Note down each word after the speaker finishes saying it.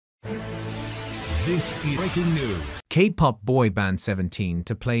This is breaking news. K-pop boy band 17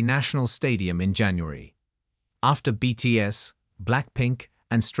 to play National Stadium in January. After BTS, Blackpink,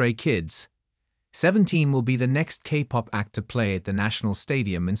 and Stray Kids, 17 will be the next K-pop act to play at the National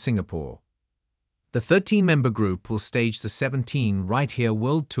Stadium in Singapore. The 13-member group will stage the 17 Right Here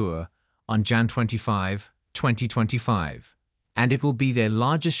World Tour on Jan 25, 2025, and it will be their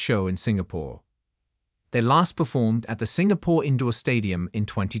largest show in Singapore. They last performed at the Singapore Indoor Stadium in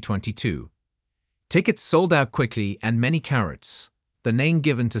 2022. Tickets sold out quickly, and many Carats, the name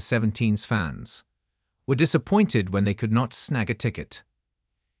given to 17's fans, were disappointed when they could not snag a ticket.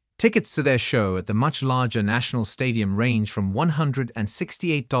 Tickets to their show at the much larger National Stadium range from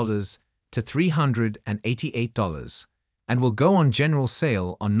 $168 to $388 and will go on general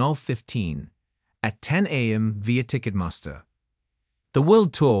sale on Nov 15 at 10 a.m. via Ticketmaster. The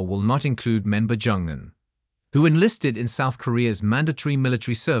world tour will not include member Jungkook, who enlisted in South Korea's mandatory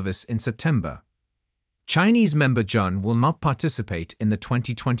military service in September. Chinese member Jun will not participate in the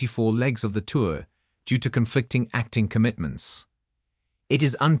 2024 legs of the tour due to conflicting acting commitments. It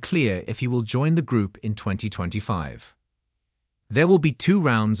is unclear if he will join the group in 2025. There will be 2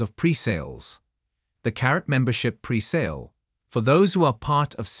 rounds of pre-sales. The Carat membership pre-sale, for those who are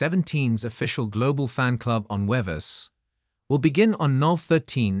part of 17's official global fan club on Weverse, will begin on Nov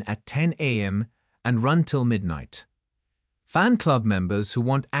 13 at 10 a.m. and run till midnight. Fan club members who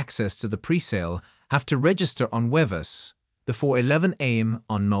want access to the pre-sale have to register on Weverse before 11 a.m.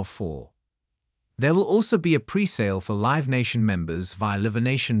 on Nov 4. There will also be a pre-sale for Live Nation members via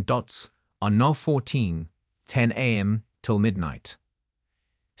Livenation on Nov 14, 10 a.m. till midnight.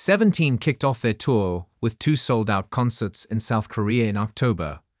 17 kicked off their tour with 2 sold-out concerts in South Korea in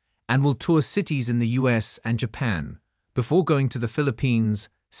October and will tour cities in the US and Japan before going to the Philippines,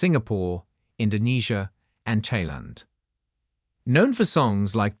 Singapore, Indonesia, and Thailand. Known for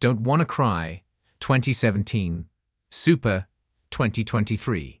songs like Don't Wanna Cry, 2017, Super,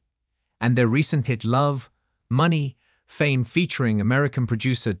 2023, and their recent hit Love, Money, Fame featuring American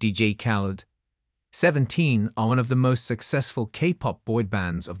producer DJ Khaled, 17 are one of the most successful K-pop boy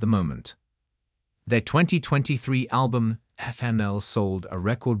bands of the moment. Their 2023 album, FML, sold a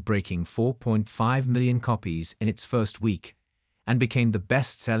record-breaking 4.5 million copies in its first week and became the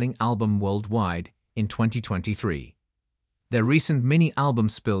best-selling album worldwide in 2023. Their recent mini-album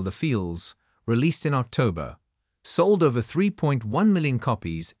Spill the Feels, released in October, sold over 3.1 million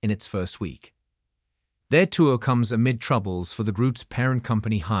copies in its first week. Their tour comes amid troubles for the group's parent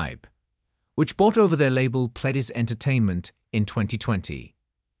company HYBE, which bought over their label Pledis Entertainment in 2020.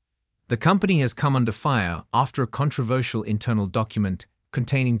 The company has come under fire after a controversial internal document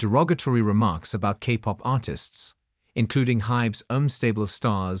containing derogatory remarks about K-pop artists, including HYBE's own stable of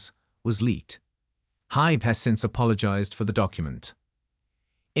stars, was leaked. HYBE has since apologized for the document.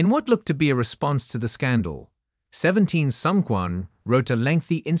 In what looked to be a response to the scandal, 17's Sungkwan wrote a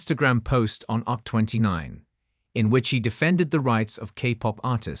lengthy Instagram post on Oct 29, in which he defended the rights of K-pop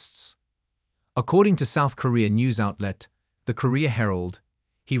artists. According to South Korean news outlet, the Korea Herald,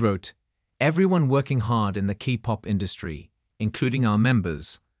 he wrote, "Everyone working hard in the K-pop industry, including our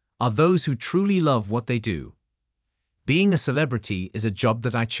members, are those who truly love what they do. Being a celebrity is a job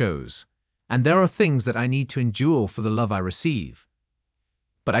that I chose, and there are things that I need to endure for the love I receive.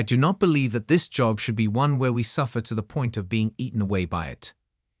 But I do not believe that this job should be one where we suffer to the point of being eaten away by it."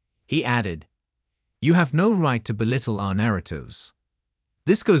 He added, "You have no right to belittle our narratives.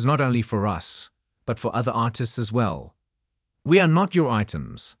 This goes not only for us, but for other artists as well. We are not your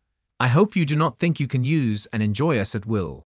items. I hope you do not think you can use and enjoy us at will."